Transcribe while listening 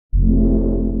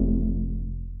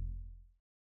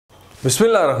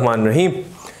Bismillahirrahmanirrahim.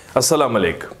 Assalamu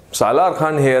alaikum. Salaar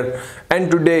Khan here,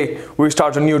 and today we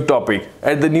start a new topic,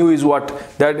 and the new is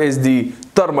what? That is the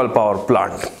thermal power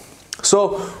plant.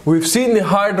 So we've seen the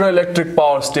hydroelectric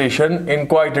power station in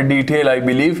quite a detail, I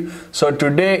believe. So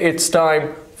today it's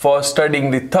time for studying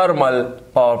the thermal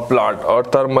power plant or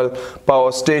thermal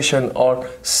power station or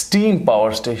steam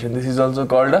power station. This is also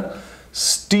called a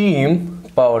steam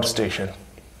power station.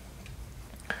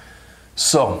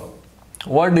 So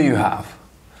what do you have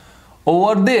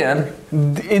over there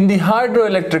in the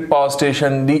hydroelectric power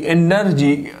station? The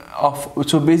energy of,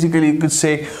 so basically you could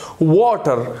say,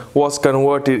 water was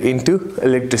converted into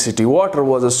electricity. Water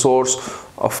was a source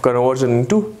of conversion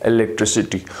into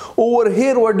electricity. Over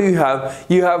here, what do you have?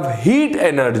 You have heat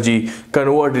energy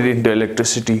converted into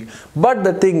electricity. But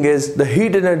the thing is, the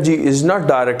heat energy is not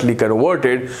directly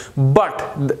converted,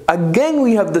 but again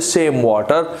we have the same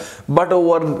water, but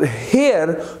over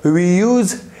here we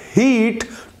use heat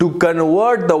to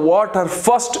convert the water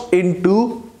first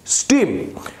into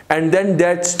steam, and then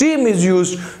that steam is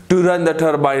used to run the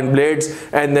turbine blades,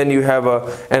 and then you have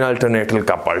an alternator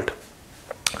coupled.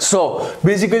 So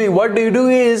basically what do you do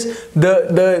is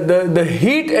the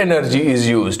heat energy is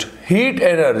used. Heat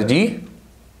energy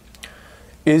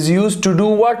is used to do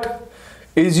what?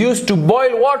 Is used to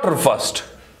boil water first.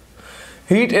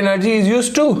 Heat energy is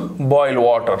used to boil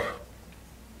water.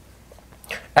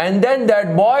 And then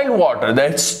that boiled water,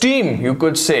 that steam, you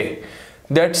could say,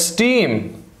 that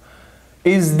steam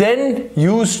is then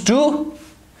used to,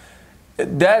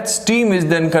 that steam is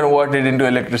then converted into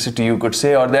electricity, you could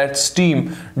say, or that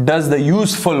steam does the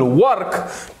useful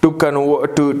work to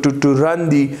convert to run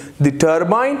the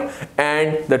turbine,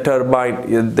 and the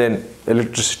turbine, then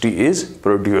electricity is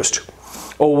produced.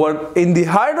 Over in the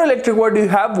hydroelectric, what do you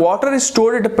have? Water is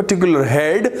stored at a particular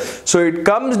head, so it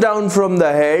comes down from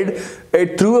the head,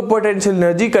 it through a potential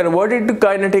energy converted to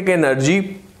kinetic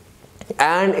energy,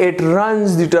 and it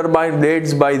runs the turbine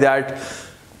blades by that,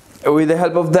 with the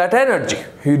help of that energy.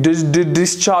 You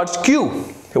discharge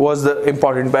Q was the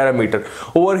important parameter.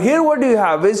 Over here, what do you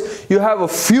have is, you have a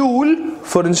fuel,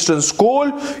 for instance coal,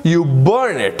 you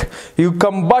burn it, you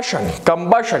combustion,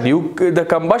 the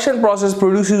combustion process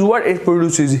produces what? It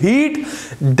produces heat.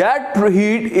 That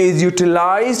heat is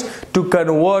utilized to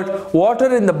convert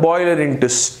water in the boiler into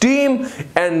steam,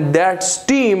 and that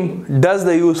steam does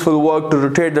the useful work to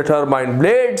rotate the turbine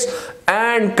blades,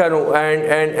 and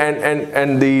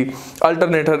the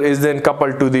alternator is then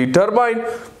coupled to the turbine,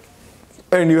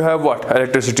 and you have what?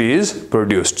 Electricity is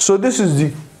produced. So this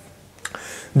is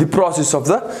the process of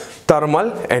the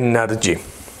thermal energy,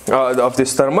 of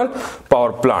this thermal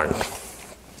power plant,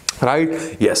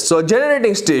 right? Yes. So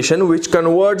generating station which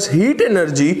converts heat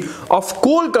energy of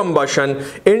coal combustion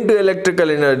into electrical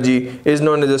energy is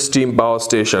known as a steam power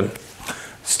station.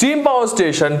 Steam power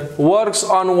station works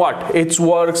on what? It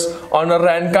works on a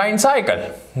Rankine cycle.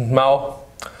 Now,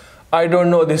 I don't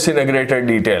know this in a greater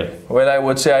detail. Well, I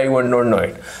would say I would not know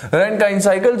it. Rankine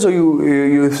cycle, so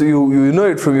you know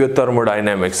it from your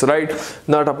thermodynamics, right?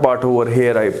 Not a part over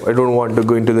here. I don't want to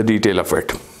go into the detail of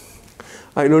it.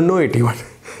 I don't know it even.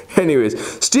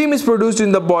 Anyways, steam is produced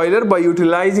in the boiler by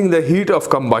utilizing the heat of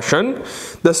combustion.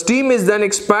 The steam is then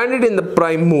expanded in the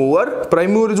prime mover.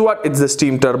 Prime mover is what? It's the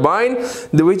steam turbine,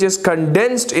 which is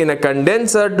condensed in a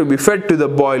condenser to be fed to the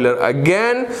boiler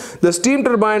again. The steam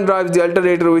turbine drives the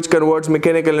alternator, which converts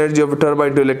mechanical energy of a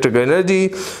turbine to electrical energy.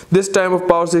 This type of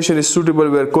power station is suitable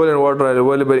where coal and water are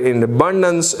available in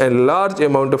abundance and large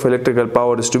amount of electrical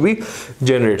power is to be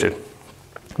generated.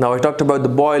 Now I talked about the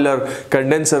boiler,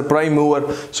 condenser, prime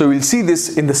mover, so we'll see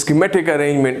this in the schematic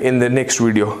arrangement in the next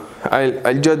video.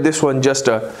 I'll judge this one just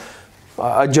a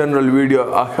general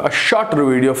video, a shorter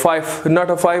video, not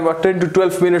a 5 or 10 to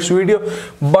 12 minutes video,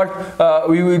 but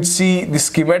we will see the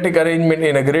schematic arrangement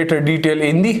in a greater detail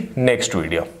in the next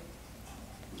video.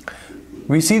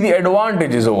 We see the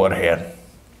advantages over here.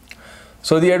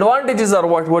 So the advantages are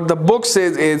what the book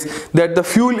says is that the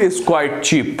fuel is quite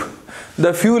cheap.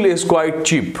 The fuel is quite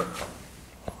cheap.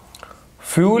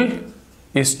 Fuel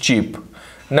is cheap.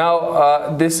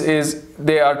 Now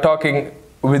they are talking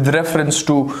with reference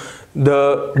to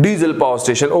the diesel power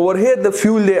station. Over here the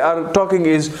fuel they are talking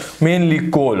is mainly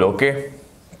coal, okay?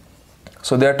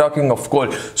 So they are talking of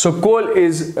coal. So coal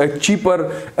is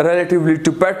cheaper relatively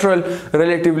to petrol,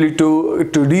 relatively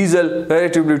to diesel,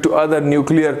 relatively to other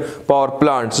nuclear power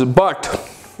plants, but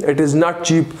it is not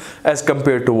cheap as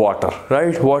compared to water,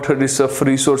 right? Water is a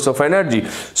free source of energy.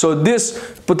 So this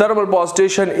thermal power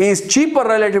station is cheaper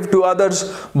relative to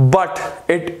others, but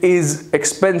it is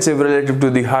expensive relative to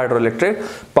the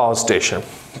hydroelectric power station.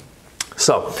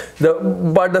 So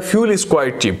but the fuel is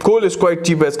quite cheap. Coal is quite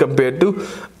cheap as compared to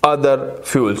other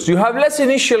fuels. You have less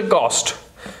initial cost.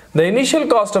 The initial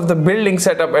cost of the building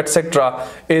setup, etc.,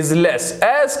 is less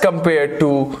as compared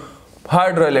to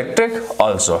hydroelectric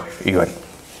also even.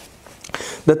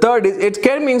 The third is it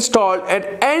can be installed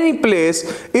at any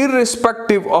place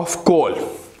irrespective of coal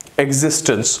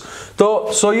existence.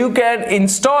 So you can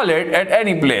install it at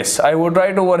any place. I would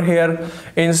write over here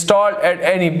installed at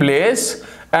any place,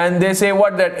 and they say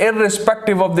what, that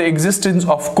irrespective of the existence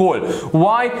of coal.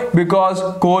 Why? Because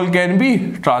coal can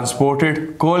be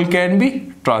transported. Coal can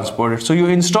be transported. So you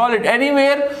install it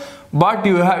anywhere, but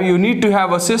you need to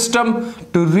have a system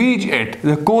to reach it.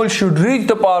 The coal should reach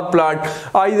the power plant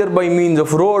either by means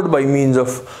of road, by means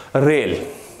of rail.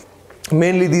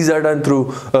 Mainly these are done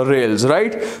through rails,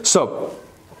 right? So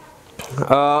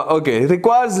okay,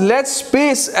 requires less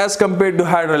space as compared to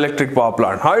hydroelectric power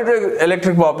plant.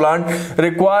 Hydroelectric power plant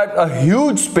requires a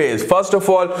huge space. First of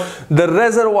all, the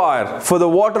reservoir for the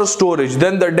water storage,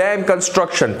 then the dam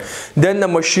construction, then the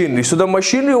machinery. So the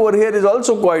machinery over here is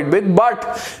also quite big, but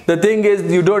the thing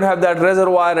is you don't have that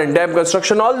reservoir and dam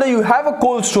construction. Although you have a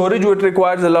cold storage which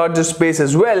requires a larger space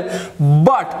as well,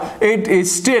 but it is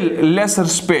still less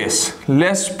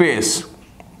space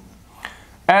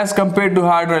as compared to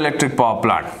hydroelectric power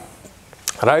plant,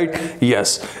 right?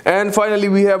 Yes. And finally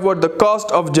we have what, the cost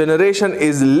of generation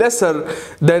is lesser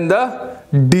than the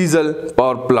diesel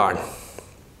power plant.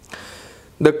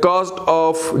 The cost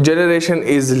of generation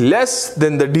is less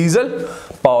than the diesel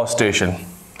power station.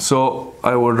 So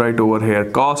I would write over here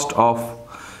cost of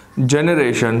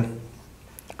generation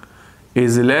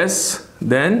is less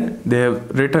than, they have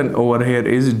written over here,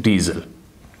 is diesel.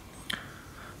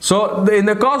 So in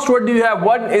the cost, what do you have?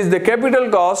 One is the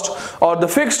capital cost or the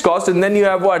fixed cost, and then you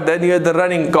have what? Then you have the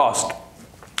running cost.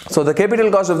 So the capital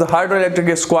cost of the hydroelectric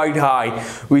is quite high.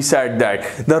 We said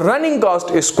that. The running cost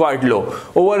is quite low.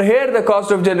 Over here, the cost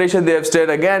of generation, they have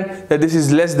said again that this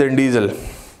is less than diesel.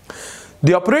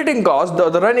 The operating cost,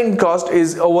 the running cost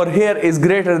is over here is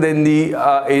greater than the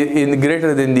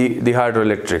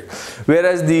hydroelectric,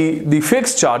 whereas the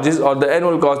fixed charges or the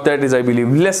annual cost, that is, I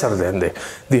believe, lesser than the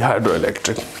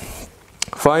hydroelectric.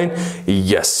 Fine.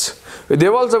 Yes.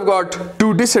 They've also got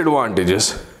two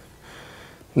disadvantages.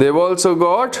 They've also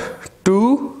got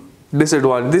two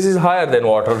disadvantages. This is higher than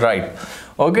water, right?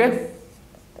 Okay.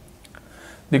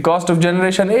 The cost of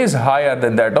generation is higher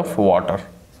than that of water.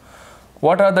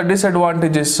 What are the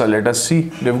disadvantages? So let us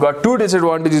see. We've got two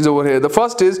disadvantages over here. The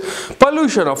first is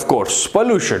pollution, of course.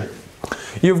 Pollution.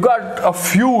 You've got a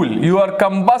fuel, you are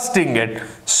combusting it,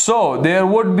 so there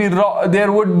would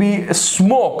be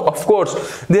smoke, of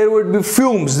course, there would be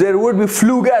fumes, there would be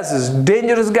flue gases,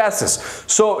 dangerous gases.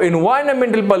 So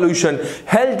environmental pollution,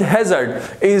 health hazard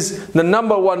is the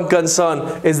number one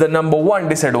concern, is the number one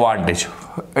disadvantage.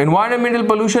 Environmental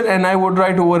pollution, and I would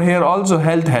write over here also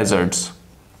health hazards.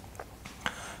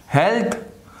 Health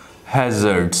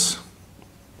hazards.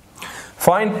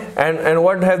 Fine. And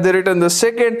what have they written? The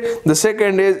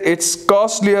second is it's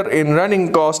costlier in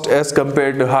running cost as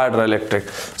compared to hydroelectric.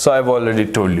 So I've already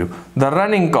told you the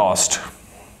running cost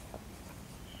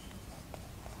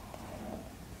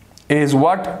is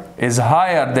what is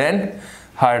higher than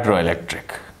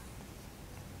hydroelectric.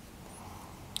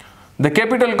 The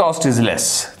capital cost is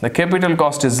less. The capital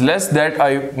cost is less, that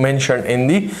I mentioned in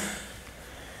the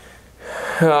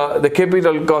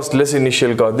capital cost, less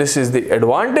initial cost. This is the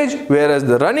advantage, whereas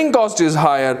the running cost is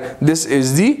higher. This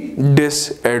is the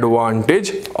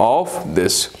disadvantage of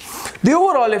this. The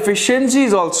overall efficiency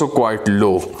is also quite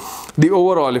low. The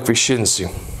overall efficiency.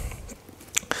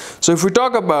 So if we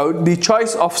talk about the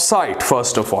choice of site,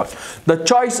 first of all, the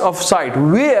choice of site,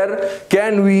 where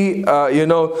can we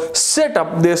set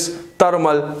up this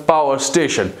thermal power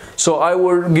station? So I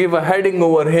would give a heading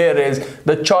over here is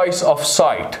the choice of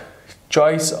site.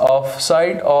 Choice of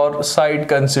site or site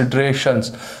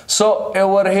considerations. So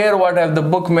over here what have the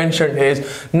book mentioned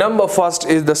is, number first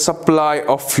is the supply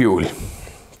of fuel.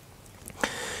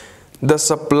 The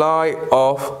supply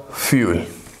of fuel.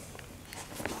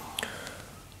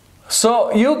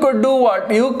 So you could do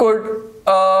what? You could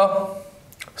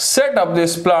set up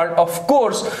this plant, of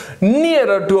course,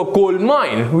 nearer to a coal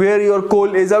mine where your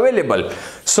coal is available.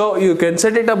 So you can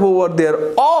set it up over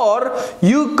there, or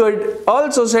you could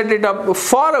also set it up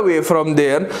far away from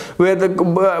there, where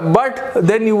but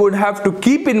then you would have to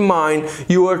keep in mind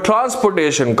your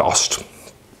transportation cost.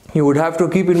 You would have to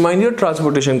keep in mind your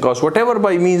transportation cost, whatever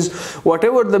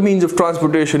the means of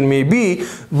transportation may be,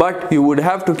 but you would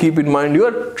have to keep in mind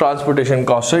your transportation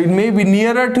cost. So it may be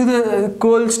nearer to the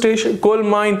coal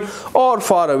mine or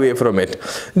far away from it.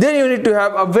 Then you need to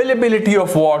have availability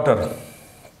of water.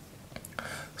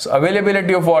 So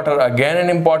availability of water, again an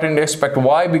important aspect.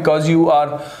 Why? Because you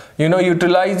are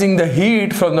utilizing the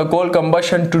heat from the coal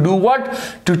combustion to do what?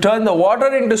 To turn the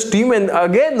water into steam, and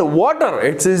again the water,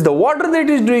 it is the water that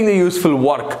is doing the useful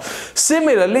work.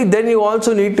 Similarly, then you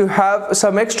also need to have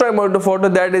some extra amount of water,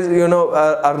 that is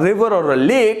a river or a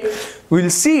lake. We'll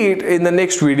see it in the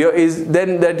next video, is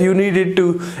then that you need it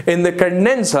to, in the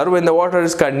condenser, when the water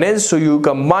is condensed, so you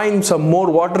combine some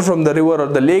more water from the river or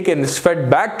the lake and it's fed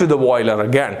back to the boiler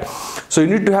again. So you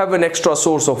need to have an extra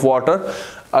source of water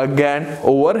again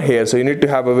over here. So you need to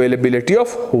have availability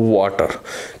of water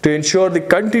to ensure the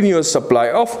continuous supply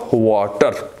of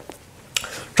water.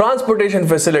 Transportation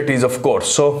facilities, of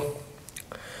course. So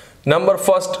number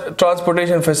first,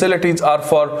 transportation facilities are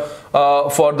for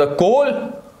the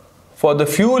coal, for the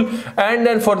fuel, and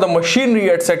then for the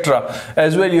machinery, etc.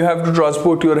 as well. You have to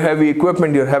transport your heavy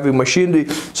equipment, your heavy machinery,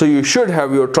 so you should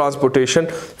have your transportation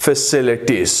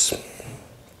facilities.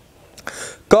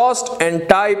 Cost and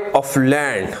type of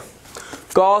land.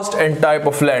 Cost and type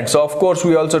of land. So of course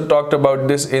we also talked about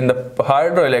this in the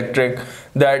hydroelectric,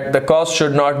 that the cost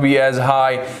should not be as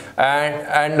high,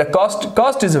 and the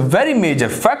cost is a very major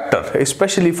factor,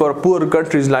 especially for poor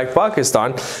countries like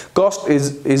Pakistan. Cost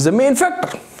is the main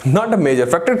factor, not a major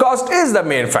factor. Cost is the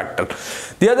main factor.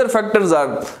 The other factors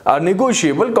are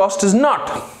negotiable, cost is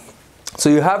not. So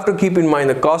you have to keep in mind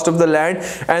the cost of the land,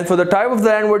 and for the type of the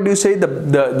land, what do you say,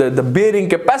 the bearing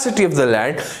capacity of the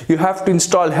land. You have to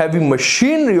install heavy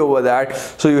machinery over that,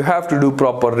 so you have to do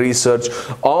proper research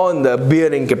on the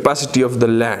bearing capacity of the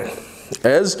land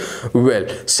as well.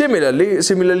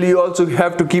 Similarly, you also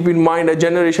have to keep in mind a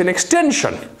generation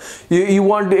extension. You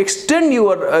want to extend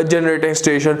your generating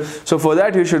station, so for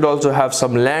that you should also have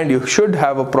some land. You should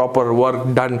have a proper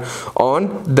work done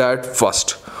on that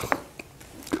first.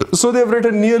 So they have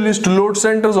written near list load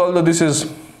centers, although this is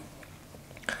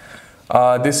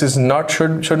not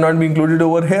should not be included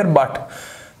over here, but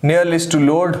near list to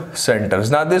load centers.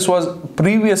 Now this was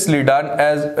previously done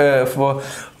as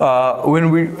when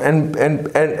we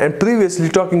and previously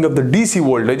talking of the DC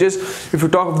voltages. If you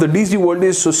talk of the DC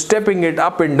voltage, so stepping it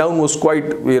up and down was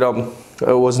quite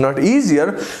was not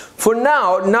easier. For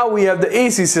now we have the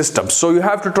AC system, so you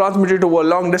have to transmit it over a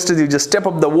long distance. You just step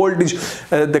up the voltage,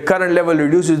 the current level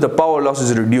reduces, the power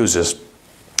losses reduces.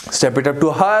 Step it up to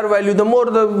a higher value, the more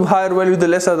the higher value, the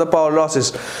lesser the power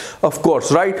losses, of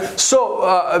course, right?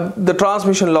 So the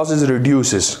transmission losses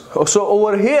reduces. So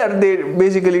over here they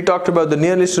basically talked about the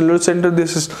nearest load center.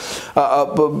 This is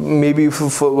maybe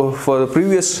for the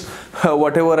previous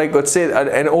whatever I could say,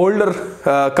 an older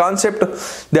concept,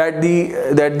 that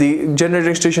the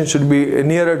generating station should be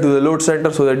nearer to the load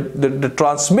center, so that the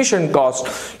transmission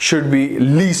cost should be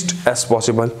least as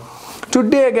possible.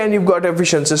 Today again you've got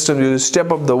efficient systems. You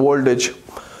step up the voltage,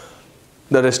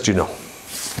 the rest you know.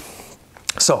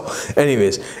 So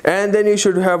anyways, and then you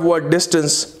should have what?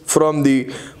 Distance from the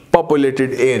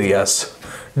populated areas.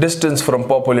 Distance from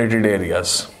populated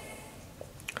areas.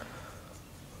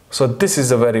 So this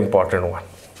is a very important one.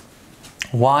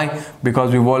 Why?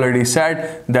 Because we've already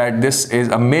said that this is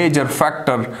a major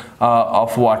factor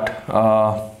of what?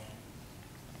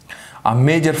 A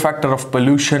major factor of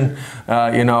pollution,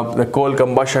 the coal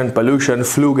combustion, pollution,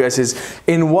 flue gases,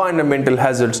 environmental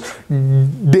hazards,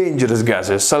 dangerous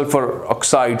gases, sulfur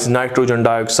oxides, nitrogen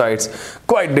dioxides.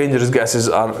 Quite dangerous gases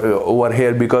are over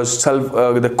here, because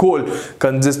the coal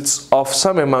consists of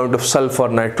some amount of sulfur,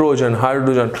 nitrogen,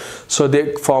 hydrogen, so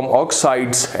they form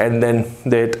oxides, and then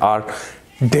they are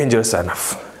dangerous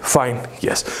enough. Fine,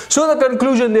 yes. So the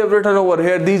conclusion they have written over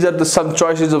here, these are some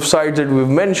choices of sites that we've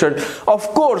mentioned. Of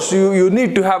course, you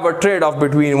need to have a trade-off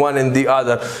between one and the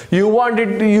other. You want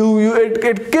it,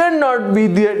 it cannot be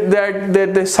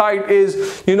that the site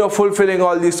is fulfilling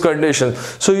all these conditions.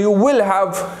 So you will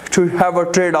have to have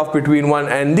a trade-off between one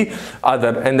and the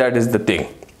other, and that is the thing.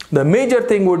 The major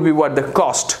thing would be what? The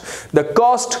cost. The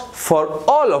cost for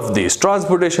all of these: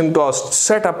 transportation cost,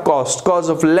 setup cost, cost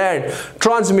of land,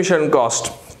 transmission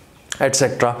cost,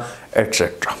 etc.,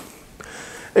 etc.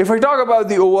 If I talk about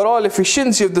the overall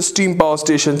efficiency of the steam power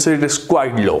stations, it is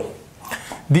quite low.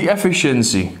 The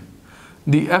efficiency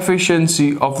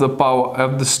of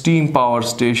the steam power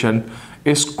station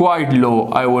is quite low.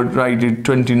 I would write it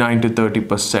 29 to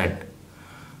 30%.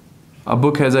 A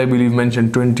book has, I believe,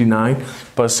 mentioned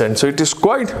 29%, so it is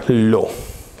quite low,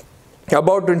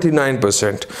 about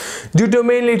 29%, due to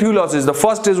mainly two losses. The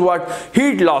first is what?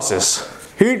 Heat losses.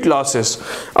 Heat losses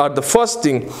are the first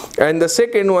thing, and the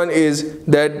second one is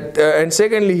that and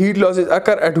secondly, heat losses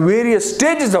occur at various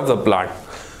stages of the plant.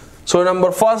 So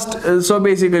so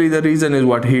basically the reason is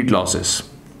what? Heat losses.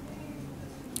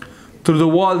 through the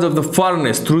walls of the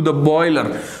furnace, through the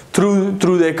boiler, through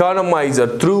the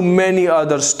economizer, through many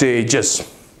other stages.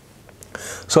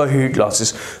 So heat losses.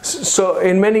 So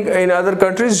in other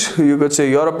countries, you could say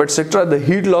Europe, etc., the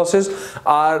heat losses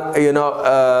are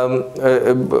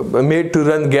made to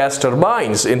run gas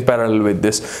turbines in parallel with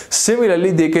this.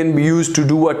 Similarly, they can be used to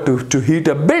do what? To heat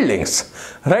up buildings,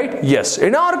 right? Yes.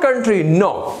 In our country,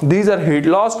 no. These are heat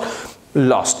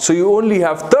lost. So you only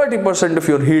have 30% of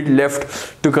your heat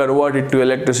left to convert it to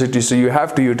electricity. So you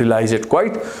have to utilize it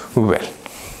quite well.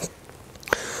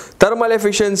 Thermal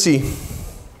efficiency.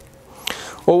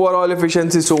 Overall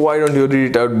efficiency, so why don't you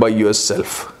read it out by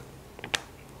yourself?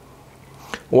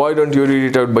 Why don't you read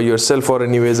it out by yourself, or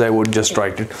anyways I would just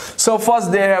write it. So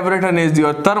first they have written is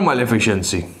your thermal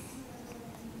efficiency.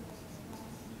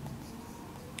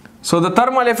 So the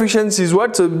thermal efficiency is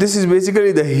what? So this is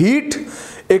basically the heat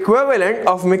equivalent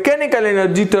of mechanical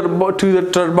energy to the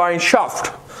turbine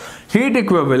shaft. Heat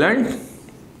equivalent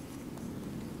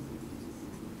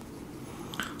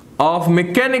of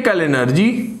mechanical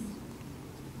energy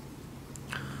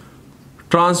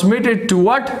transmitted to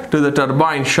what? To the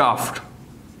turbine shaft.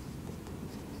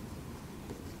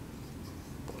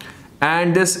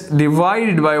 And this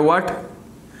divided by what?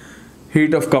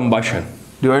 Heat of combustion.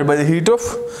 Divided by the heat of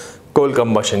coal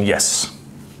combustion. Yes.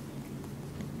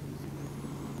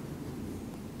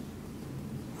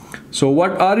 So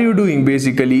what are you doing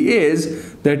basically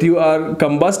is that you are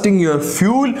combusting your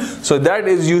fuel, so that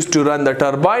is used to run the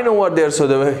turbine over there. So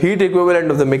the heat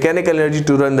equivalent of the mechanical energy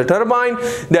to run the turbine,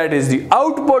 that is the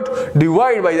output,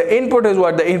 divided by the input is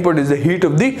what? The input is the heat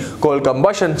of the coal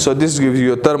combustion. So this gives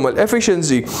you a thermal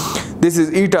efficiency. This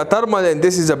is eta thermal, and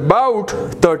this is about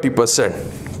 30%.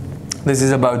 This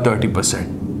is about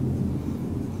 30%.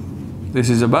 This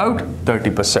is about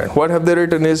 30%. What have they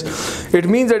written is, it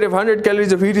means that if 100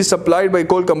 calories of heat is supplied by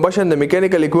coal combustion, the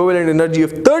mechanical equivalent energy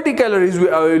of 30 calories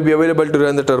will be available to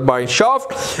run the turbine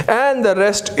shaft, and the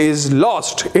rest is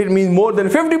lost. It means more than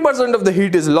 50% of the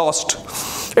heat is lost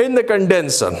in the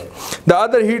condenser. The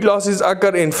other heat losses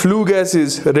occur in flue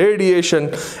gases,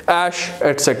 radiation, ash,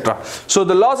 etc. So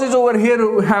the losses over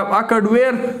here have occurred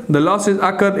where? The losses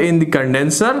occur in the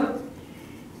condenser,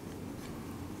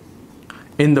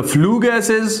 in the flue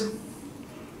gases.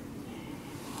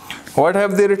 What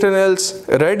have they written else?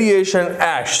 Radiation,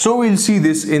 ash. So we'll see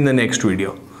this in the next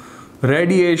video.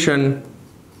 Radiation,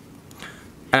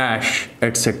 ash,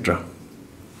 etc.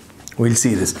 We'll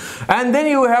see this. And then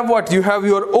you have what? You have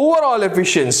your overall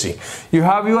efficiency. You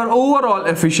have your overall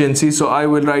efficiency. So I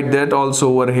will write that also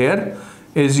over here,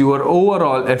 is your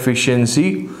overall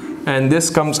efficiency. And this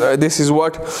comes, this is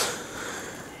what?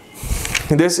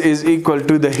 This is equal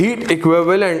to the heat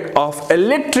equivalent of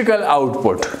electrical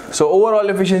output. So overall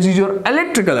efficiency is your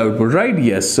electrical output, right?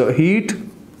 Yes. So heat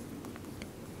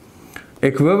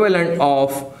equivalent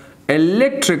of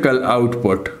electrical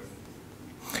output,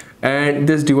 and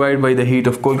this divided by the heat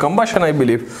of coal combustion, I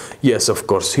believe. Yes, of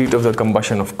course, heat of the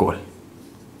combustion of coal.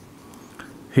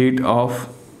 Heat of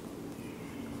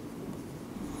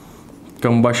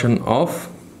combustion of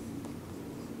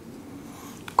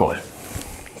coal.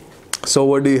 So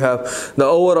what do you have? The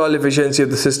overall efficiency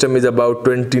of the system is about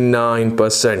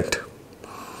 29%.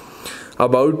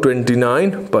 About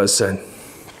 29%.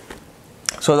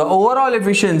 So the overall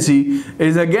efficiency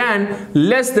is again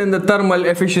less than the thermal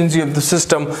efficiency of the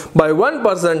system by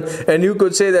 1%, and you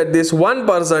could say that this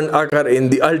 1% occur in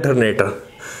the alternator.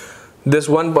 This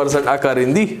 1% occur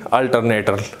in the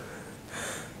alternator.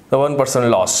 The 1%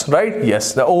 loss, right?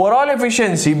 Yes. The overall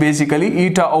efficiency, basically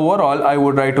eta overall, I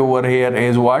would write over here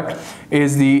is what?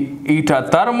 Is the eta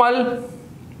thermal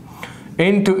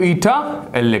into eta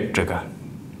electrical.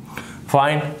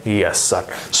 Fine? Yes, sir.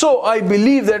 So I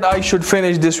believe that I should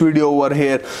finish this video over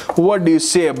here. What do you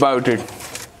say about it?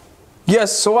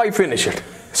 Yes, so I finish it.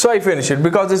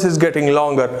 Because this is getting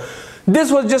longer.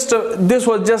 This was just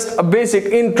a basic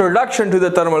introduction to the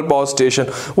thermal power station.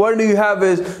 What you have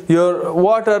is your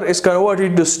water is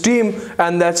converted to steam,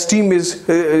 and that steam is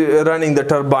running the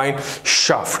turbine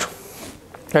shaft.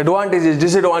 Advantages,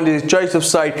 disadvantages, choice of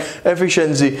site,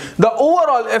 efficiency. The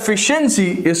overall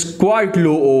efficiency is quite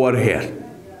low over here.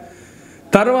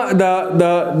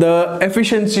 The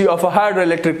efficiency of a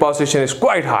hydroelectric power station is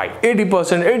quite high,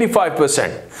 80%,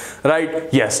 85%, right?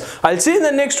 Yes. I'll see in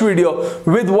the next video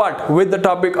with what? With the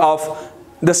topic of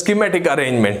the schematic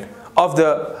arrangement of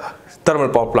the thermal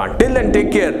power plant. Till then,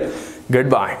 take care.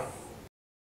 Goodbye.